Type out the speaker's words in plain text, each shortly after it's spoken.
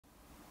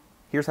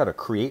Here's how to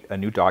create a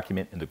new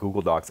document in the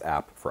Google Docs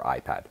app for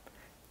iPad.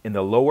 In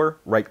the lower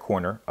right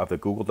corner of the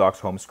Google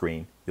Docs home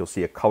screen, you'll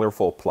see a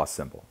colorful plus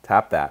symbol.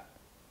 Tap that,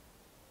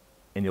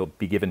 and you'll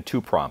be given two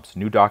prompts,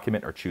 new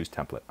document or choose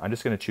template. I'm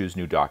just going to choose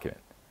new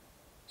document.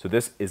 So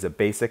this is a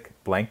basic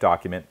blank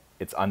document.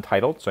 It's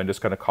untitled, so I'm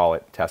just going to call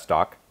it test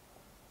doc,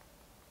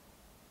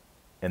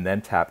 and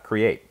then tap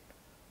create.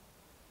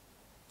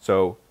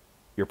 So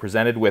you're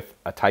presented with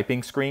a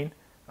typing screen,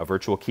 a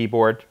virtual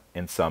keyboard,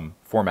 and some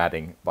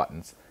formatting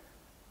buttons.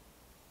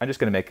 I'm just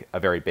going to make a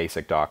very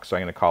basic doc, so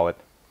I'm going to call it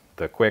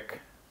the quick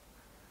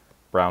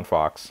brown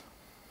fox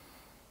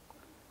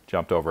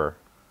jumped over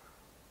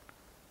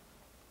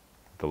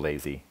the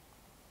lazy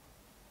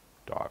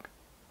dog.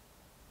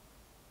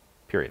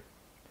 Period.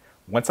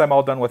 Once I'm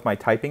all done with my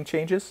typing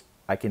changes,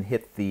 I can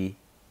hit the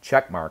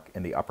check mark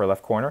in the upper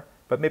left corner,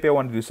 but maybe I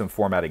want to do some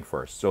formatting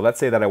first. So let's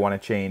say that I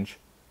want to change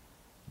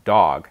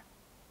dog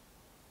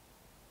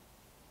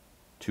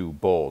to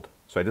bold.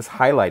 So I just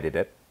highlighted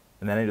it,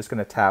 and then I'm just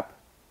going to tap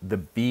the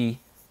B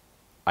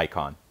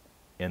icon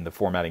in the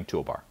formatting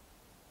toolbar.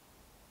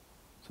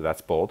 So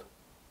that's bold.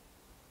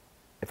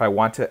 If I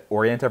want to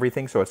orient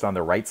everything so it's on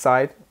the right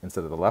side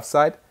instead of the left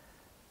side,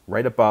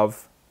 right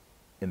above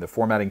in the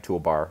formatting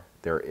toolbar,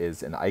 there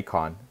is an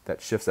icon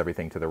that shifts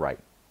everything to the right.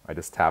 I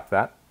just tap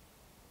that,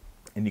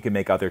 and you can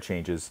make other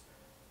changes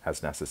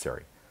as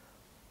necessary.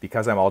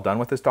 Because I'm all done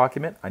with this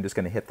document, I'm just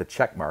going to hit the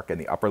check mark in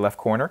the upper left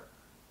corner.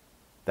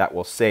 That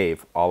will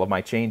save all of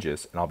my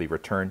changes, and I'll be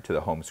returned to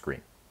the home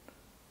screen.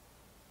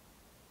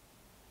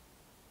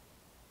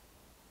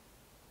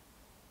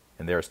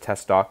 And there's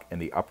test doc in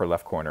the upper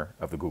left corner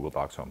of the Google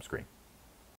Docs home screen.